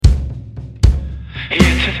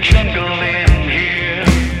jungle in here,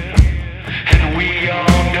 and we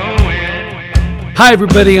all know it. Hi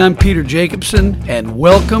everybody, I'm Peter Jacobson, and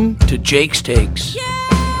welcome to Jake's Takes.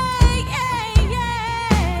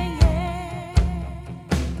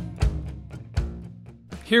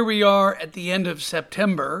 Here we are at the end of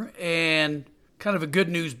September, and kind of a good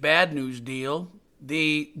news, bad news deal.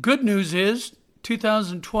 The good news is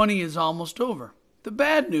 2020 is almost over. The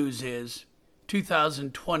bad news is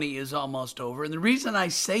 2020 is almost over. And the reason I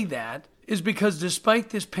say that is because despite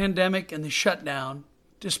this pandemic and the shutdown,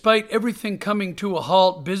 despite everything coming to a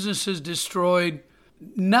halt, businesses destroyed,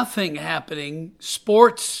 nothing happening,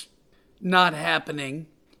 sports not happening,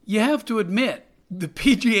 you have to admit the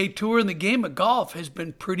PGA Tour and the game of golf has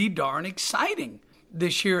been pretty darn exciting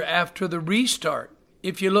this year after the restart.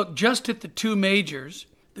 If you look just at the two majors,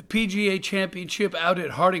 the PGA Championship out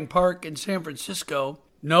at Harding Park in San Francisco,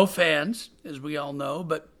 no fans, as we all know,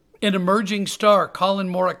 but an emerging star, Colin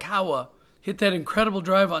Morikawa, hit that incredible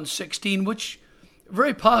drive on 16, which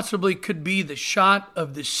very possibly could be the shot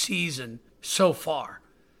of the season so far.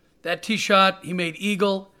 That tee shot, he made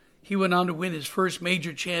eagle. He went on to win his first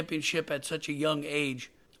major championship at such a young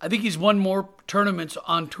age. I think he's won more tournaments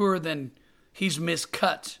on tour than he's missed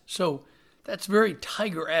cuts. So that's very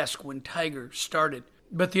Tiger-esque when Tiger started.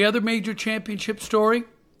 But the other major championship story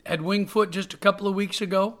at Winged Foot just a couple of weeks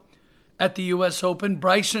ago at the U.S. Open,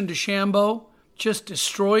 Bryson DeChambeau just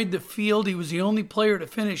destroyed the field. He was the only player to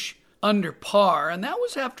finish under par, and that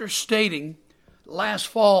was after stating last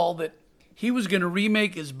fall that he was going to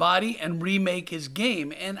remake his body and remake his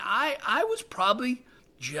game. And I was probably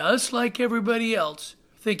just like everybody else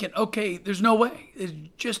thinking, okay, there's no way. It's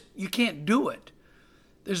just, you can't do it.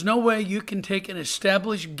 There's no way you can take an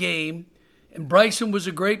established game. And Bryson was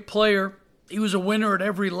a great player. He was a winner at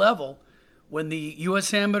every level. When the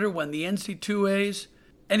U.S. Amateur, when the NC2As,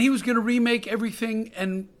 and he was going to remake everything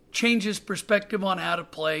and change his perspective on how to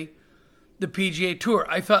play the PGA Tour.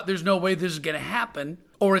 I thought there's no way this is going to happen,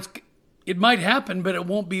 or it might happen, but it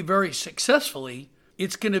won't be very successfully.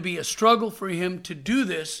 It's going to be a struggle for him to do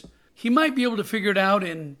this. He might be able to figure it out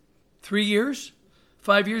in 3 years,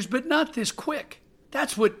 5 years, but not this quick.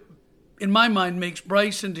 That's what, in my mind, makes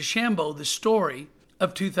Bryson DeChambeau the story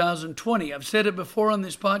of 2020. I've said it before on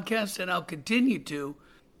this podcast, and I'll continue to,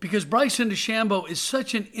 because Bryson DeChambeau is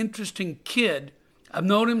such an interesting kid. I've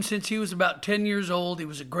known him since he was about 10 years old. He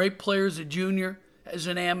was a great player as a junior, as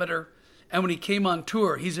an amateur, and when he came on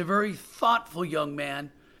tour, he's a very thoughtful young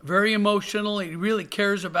man, very emotional. He really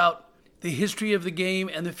cares about the history of the game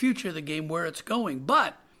and the future of the game, where it's going.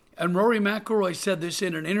 But, and Rory McIlroy said this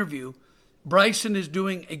in an interview, Bryson is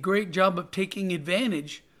doing a great job of taking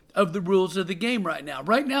advantage of the rules of the game right now.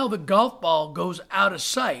 Right now, the golf ball goes out of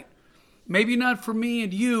sight. Maybe not for me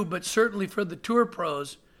and you, but certainly for the tour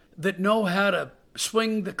pros that know how to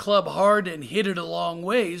swing the club hard and hit it a long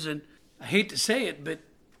ways. And I hate to say it, but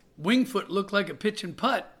Winged Foot looked like a pitch and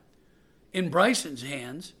putt in Bryson's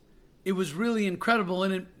hands. It was really incredible.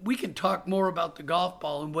 And we can talk more about the golf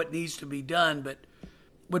ball and what needs to be done, but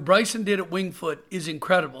what Bryson did at Winged Foot is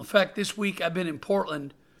incredible. In fact, this week I've been in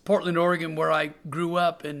Portland, Oregon, where I grew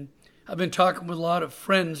up, and I've been talking with a lot of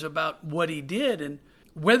friends about what he did. And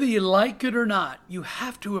whether you like it or not, you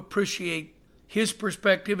have to appreciate his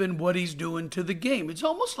perspective and what he's doing to the game. It's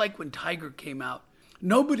almost like when Tiger came out.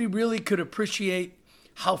 Nobody really could appreciate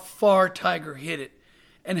how far Tiger hit it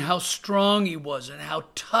and how strong he was and how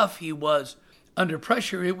tough he was under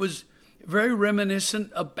pressure. It was very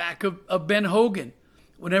reminiscent of Ben Hogan.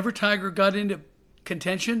 Whenever Tiger got into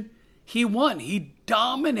contention, he won. He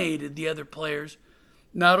dominated the other players,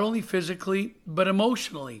 not only physically, but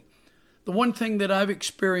emotionally. The one thing that I've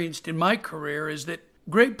experienced in my career is that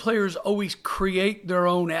great players always create their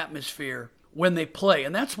own atmosphere when they play.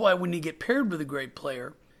 And that's why when you get paired with a great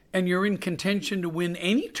player and you're in contention to win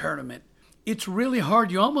any tournament, it's really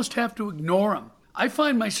hard. You almost have to ignore them. I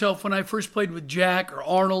find myself, when I first played with Jack or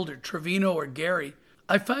Arnold or Trevino or Gary,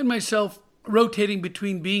 I find myself rotating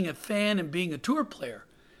between being a fan and being a tour player.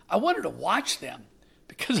 I wanted to watch them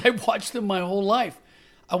because I watched them my whole life.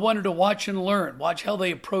 I wanted to watch and learn, watch how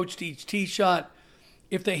they approached each tee shot,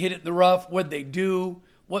 if they hit it in the rough, what they do,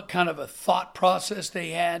 what kind of a thought process they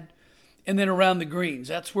had, and then around the greens.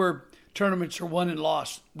 That's where tournaments are won and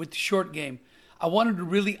lost with the short game. I wanted to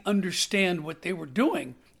really understand what they were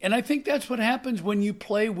doing. And I think that's what happens when you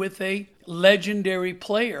play with a legendary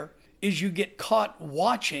player, is you get caught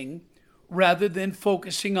watching rather than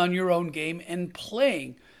focusing on your own game and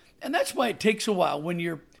playing. And that's why it takes a while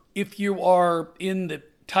if you are in the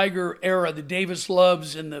Tiger era, the Davis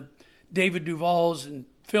Loves and the David Duvals and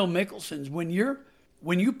Phil Mickelsons, when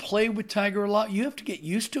you play with Tiger a lot, you have to get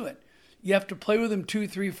used to it. You have to play with him 2,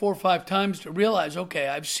 3, 4, 5 times to realize, okay,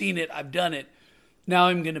 I've seen it, I've done it. Now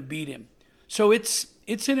I'm going to beat him. So it's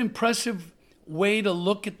an impressive way to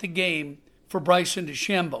look at the game for Bryson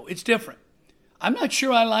DeChambeau. It's different. I'm not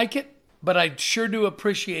sure I like it, but I sure do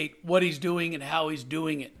appreciate what he's doing and how he's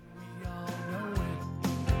doing it.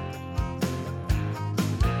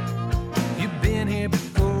 You've been here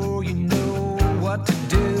before, you know what to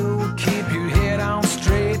do. Keep your head on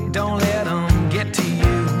straight, don't let them get to you.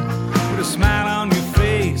 Put a smile on your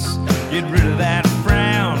face, get rid of that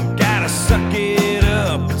frown. Gotta suck it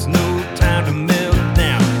up, it's no time to melt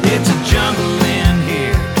down. It's a jungle in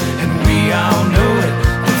here, and we all know it.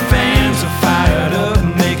 The fans are fired up,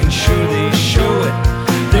 making sure they show it.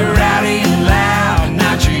 They're rowdy and loud,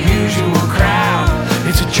 not your usual crowd.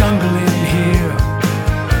 It's a jungle in here,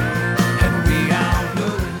 and we all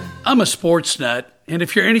know it. I'm a sports nut, and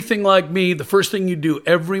if you're anything like me, the first thing you do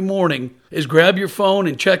every morning is grab your phone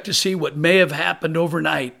and check to see what may have happened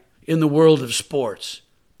overnight in the world of sports.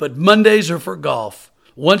 But Mondays are for golf.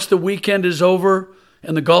 Once the weekend is over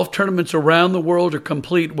and the golf tournaments around the world are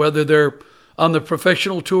complete, whether they're on the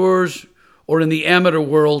professional tours or in the amateur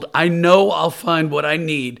world, I know I'll find what I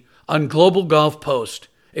need on Global Golf Post.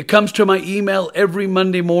 It comes to my email every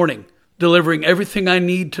Monday morning, delivering everything I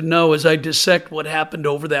need to know as I dissect what happened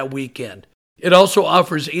over that weekend. It also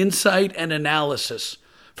offers insight and analysis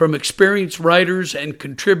from experienced writers and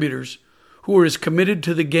contributors who are as committed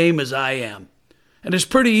to the game as I am. And it's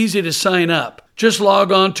pretty easy to sign up. Just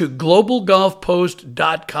log on to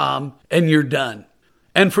globalgolfpost.com and you're done.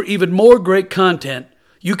 And for even more great content,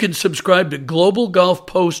 you can subscribe to Global Golf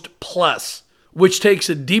Post Plus, which takes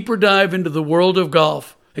a deeper dive into the world of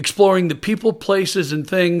golf, exploring the people, places, and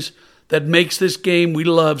things that makes this game we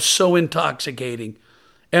love so intoxicating.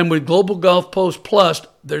 And with Global Golf Post Plus,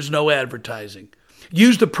 there's no advertising.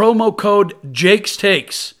 Use the promo code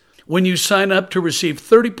JAKESTAKES when you sign up to receive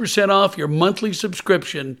 30% off your monthly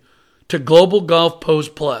subscription to Global Golf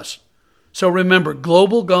Post Plus. So remember,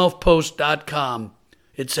 globalgolfpost.com.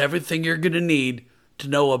 It's everything you're going to need to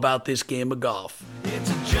know about this game of golf. It's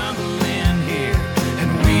a jungle in here,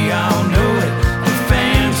 and we all know it. The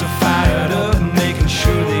fans are fired up, making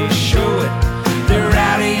sure they show it. They're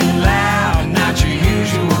rowdy and loud, not your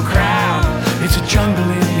usual crowd. It's a jungle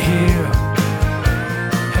in here,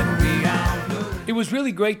 and we all know it. It was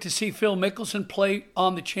really great to see Phil Mickelson play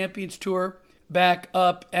on the Champions Tour back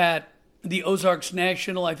up at the Ozarks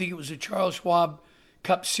National. I think it was a Charles Schwab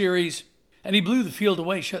Cup Series. And he blew the field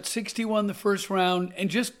away, shot 61 the first round, and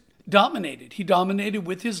just dominated. He dominated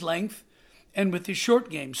with his length and with his short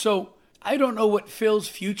game. So I don't know what Phil's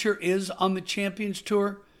future is on the Champions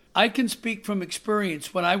Tour. I can speak from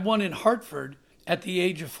experience. When I won in Hartford at the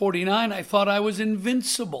age of 49, I thought I was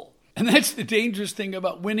invincible. And that's the dangerous thing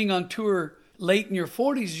about winning on tour late in your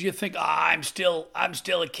 40s is you think, I'm still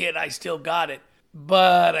a kid, I still got it.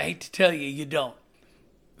 But I hate to tell you, you don't.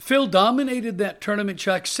 Phil dominated that tournament,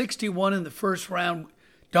 shot 61 in the first round,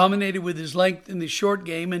 dominated with his length in the short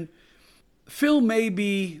game, and Phil may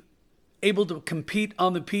be able to compete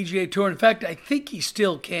on the PGA Tour. In fact, I think he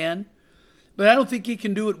still can, but I don't think he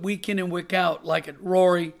can do it week in and week out like at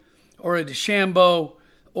Rory or a DeChambeau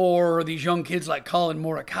or these young kids like Colin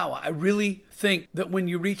Morikawa. I really think that when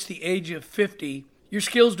you reach the age of 50, your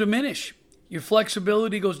skills diminish. Your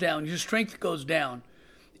flexibility goes down. Your strength goes down.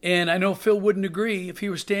 And I know Phil wouldn't agree. If he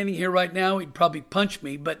were standing here right now, he'd probably punch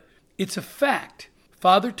me. But it's a fact.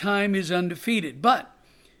 Father Time is undefeated. But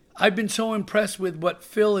I've been so impressed with what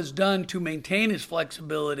Phil has done to maintain his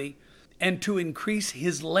flexibility and to increase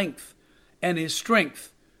his length and his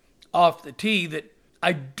strength off the tee that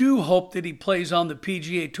I do hope that he plays on the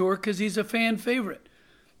PGA Tour because he's a fan favorite.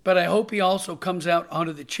 But I hope he also comes out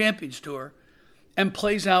onto the Champions Tour and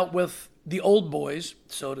plays out with the old boys,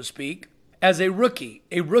 so to speak, as a rookie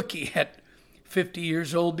at 50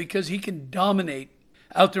 years old, because he can dominate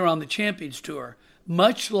out there on the Champions Tour,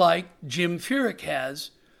 much like Jim Furyk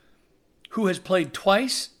has, who has played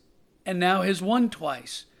twice and now has won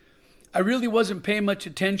twice. I really wasn't paying much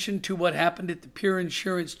attention to what happened at the Pure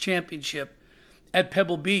Insurance Championship at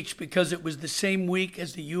Pebble Beach because it was the same week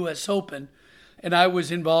as the U.S. Open, and I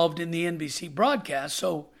was involved in the NBC broadcast.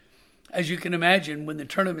 So, as you can imagine, when the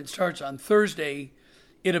tournament starts on Thursday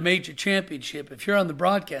in a major championship, if you're on the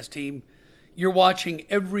broadcast team, you're watching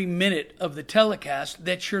every minute of the telecast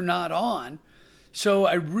that you're not on. So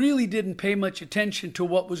I really didn't pay much attention to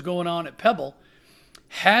what was going on at Pebble.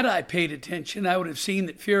 Had I paid attention, I would have seen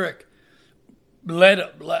that Furyk led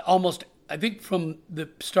almost, I think, from the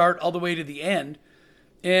start all the way to the end.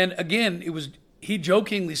 And again, he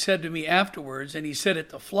jokingly said to me afterwards, and he said it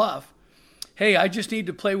to Fluff, hey, I just need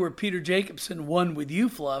to play where Peter Jacobsen won with you,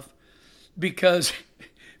 Fluff. because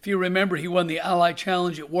if you remember, he won the Ally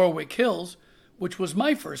Challenge at Warwick Hills, which was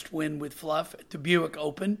my first win with Fluff at the Buick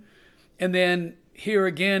Open. And then here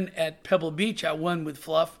again at Pebble Beach, I won with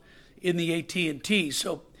Fluff in the AT&T.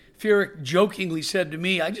 So Furyk jokingly said to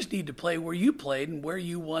me, I just need to play where you played and where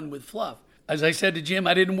you won with Fluff. As I said to Jim,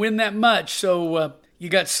 I didn't win that much, so you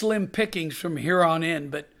got slim pickings from here on in.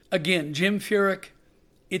 But again, Jim Furyk,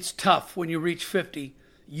 it's tough when you reach 50.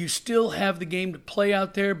 You still have the game to play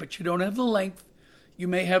out there, but you don't have the length. You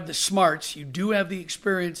may have the smarts. You do have the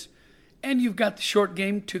experience, and you've got the short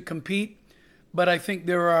game to compete. But I think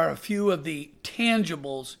there are a few of the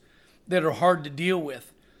tangibles that are hard to deal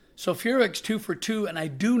with. So Furyk's 2 for 2, and I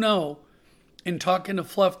do know in talking to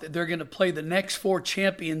Fluff that they're going to play the next 4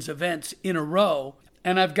 Champions events in a row.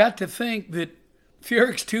 And I've got to think that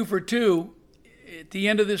Furyk's 2 for 2, at the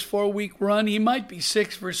end of this 4-week run, he might be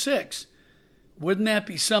 6 for 6. Wouldn't that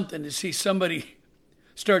be something to see somebody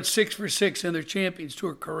start 6 for 6 in their Champions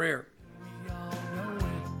Tour career?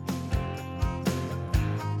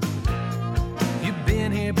 You've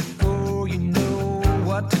been here before, you know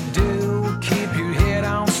what to do. Keep your head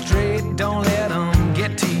on straight, don't let them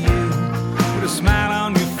get to you. Put a smile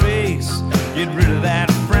on your face, get rid of that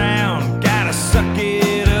frown. Gotta suck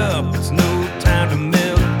it up, it's no time to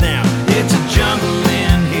melt down. It's a jungle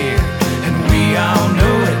in here, and we all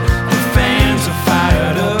know it. The fans are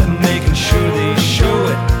fired up, making sure they show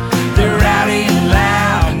it. They're rowdy and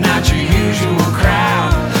loud, not your usual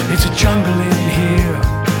crowd. It's a jungle in here,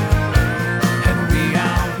 and we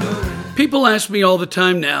all know it. People ask me all the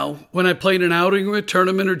time now, when I play in an outing or a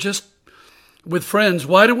tournament or just with friends,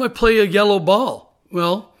 why do I play a yellow ball?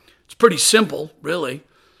 Well, it's pretty simple, really,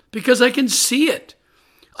 because I can see it.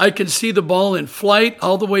 I can see the ball in flight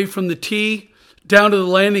all the way from the tee down to the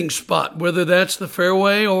landing spot, whether that's the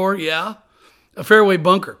fairway or, a fairway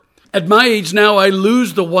bunker. At my age now, I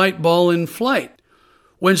lose the white ball in flight.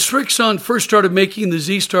 When Srixon first started making the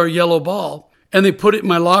Z-Star yellow ball, and they put it in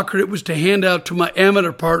my locker, it was to hand out to my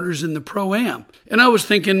amateur partners in the Pro-Am. And I was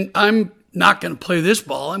thinking, I'm not going to play this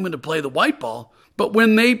ball, I'm going to play the white ball. But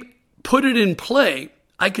when they put it in play,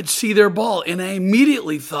 I could see their ball, and I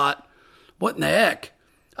immediately thought, what in the heck?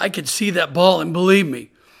 I could see that ball, and believe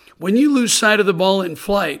me, when you lose sight of the ball in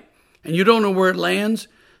flight and you don't know where it lands,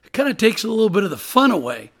 it kind of takes a little bit of the fun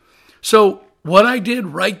away. So what I did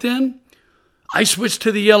right then, I switched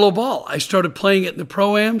to the yellow ball. I started playing it in the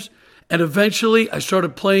Pro-Ams, and eventually I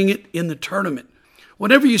started playing it in the tournament.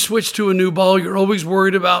 Whenever you switch to a new ball, you're always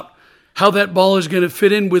worried about how that ball is going to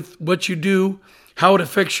fit in with what you do, how it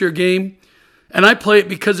affects your game. And I play it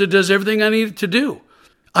because it does everything I need it to do.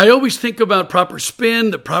 I always think about proper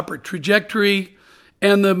spin, the proper trajectory,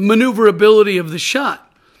 and the maneuverability of the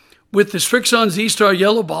shot. With the Srixon Z-Star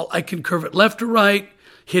yellow ball, I can curve it left or right,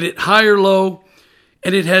 hit it high or low,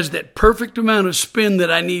 and it has that perfect amount of spin that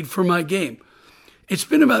I need for my game. It's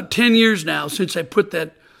been about 10 years now since I put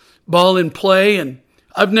that ball in play, and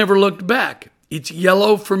I've never looked back. It's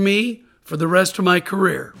yellow for me for the rest of my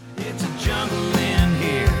career. It's a jungle in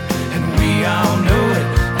here, and we all know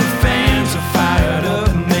it. The fans are fired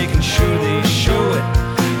up, making sure they show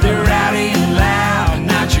it. They're rowdy and loud,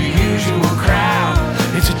 not your usual crowd.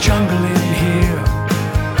 It's a jungle in here,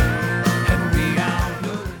 and we all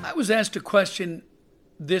know it. I was asked a question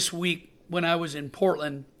this week when I was in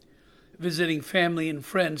Portland visiting family and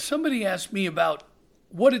friends. Somebody asked me about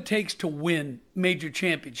what it takes to win major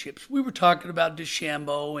championships. We were talking about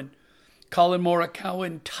DeChambeau and Colin Morikawa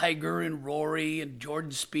and Tiger and Rory and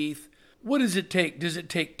Jordan Spieth. What does it take? Does it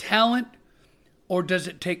take talent or does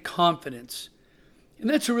it take confidence? And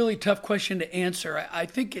that's a really tough question to answer. I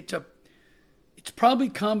think it's probably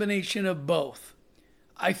a combination of both.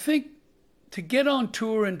 I think to get on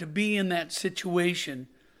tour and to be in that situation,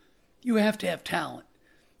 you have to have talent.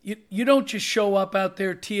 You don't just show up out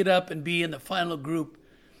there, tee it up, and be in the final group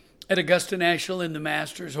at Augusta National, in the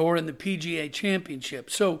Masters, or in the PGA Championship.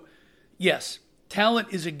 So, yes, talent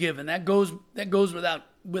is a given. That goes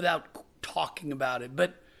without talking about it.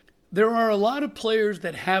 But there are a lot of players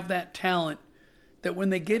that have that talent that when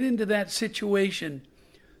they get into that situation,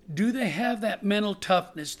 do they have that mental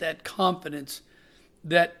toughness, that confidence,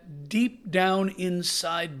 that deep down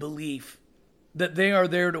inside belief that they are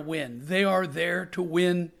there to win? They are there to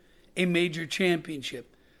win a major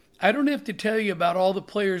championship. I don't have to tell you about all the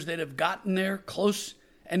players that have gotten there close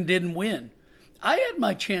and didn't win. I had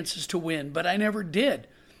my chances to win, but I never did.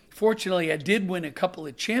 Fortunately, I did win a couple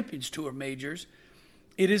of Champions Tour majors.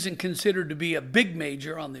 It isn't considered to be a big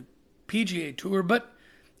major on the PGA Tour, but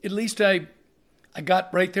at least I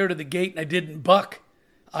got right there to the gate and I didn't buck.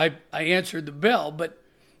 I answered the bell, but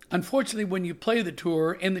unfortunately when you play the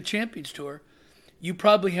tour and the Champions Tour, you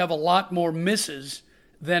probably have a lot more misses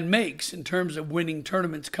than makes in terms of winning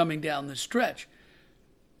tournaments coming down the stretch.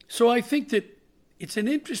 So I think that it's an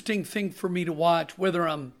interesting thing for me to watch, whether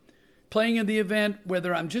I'm playing in the event,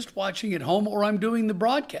 whether I'm just watching at home or I'm doing the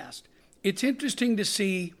broadcast. It's interesting to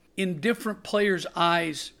see in different players'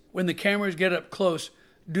 eyes when the cameras get up close,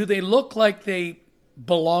 do they look like they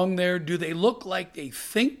belong there? Do they look like they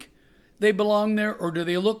think they belong there? Or do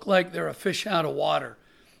they look like they're a fish out of water?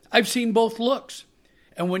 I've seen both looks.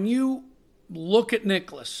 And when you look at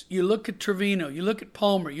Nicklaus, you look at Trevino, you look at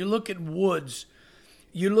Palmer, you look at Woods,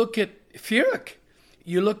 you look at Furyk,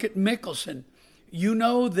 you look at Mickelson, you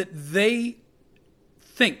know that they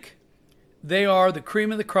think they are the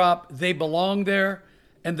cream of the crop, they belong there,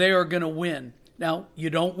 and they are going to win. Now, you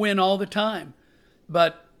don't win all the time,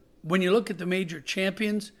 but when you look at the major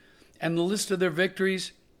champions and the list of their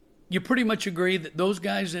victories, you pretty much agree that those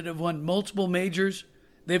guys that have won multiple majors,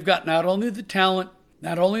 they've got not only the talent,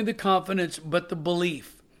 not only the confidence, but the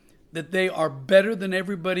belief that they are better than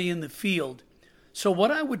everybody in the field. So what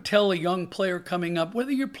I would tell a young player coming up,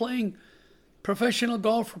 whether you're playing professional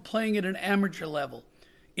golf or playing at an amateur level,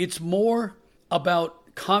 it's more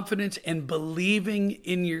about confidence and believing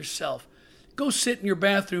in yourself. Go sit in your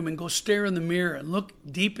bathroom and go stare in the mirror and look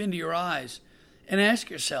deep into your eyes and ask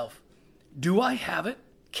yourself, do I have it?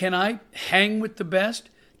 Can I hang with the best?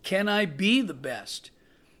 Can I be the best?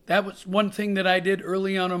 That was one thing that I did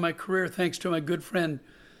early on in my career, thanks to my good friend,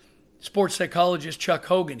 sports psychologist Chuck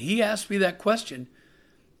Hogan. He asked me that question,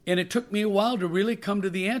 and it took me a while to really come to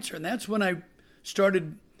the answer. And that's when I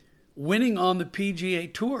started winning on the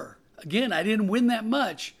PGA Tour. Again, I didn't win that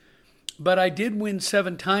much, but I did win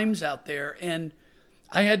 7 times out there. And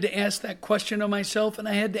I had to ask that question of myself, and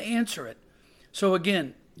I had to answer it. So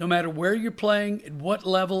again, no matter where you're playing, at what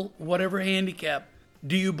level, whatever handicap,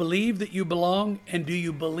 do you believe that you belong, and do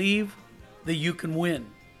you believe that you can win?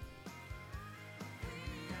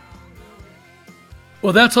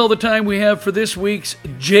 Well, that's all the time we have for this week's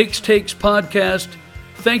Jake's Takes podcast.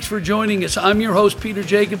 Thanks for joining us. I'm your host, Peter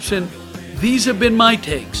Jacobson. These have been my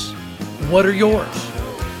takes. What are yours?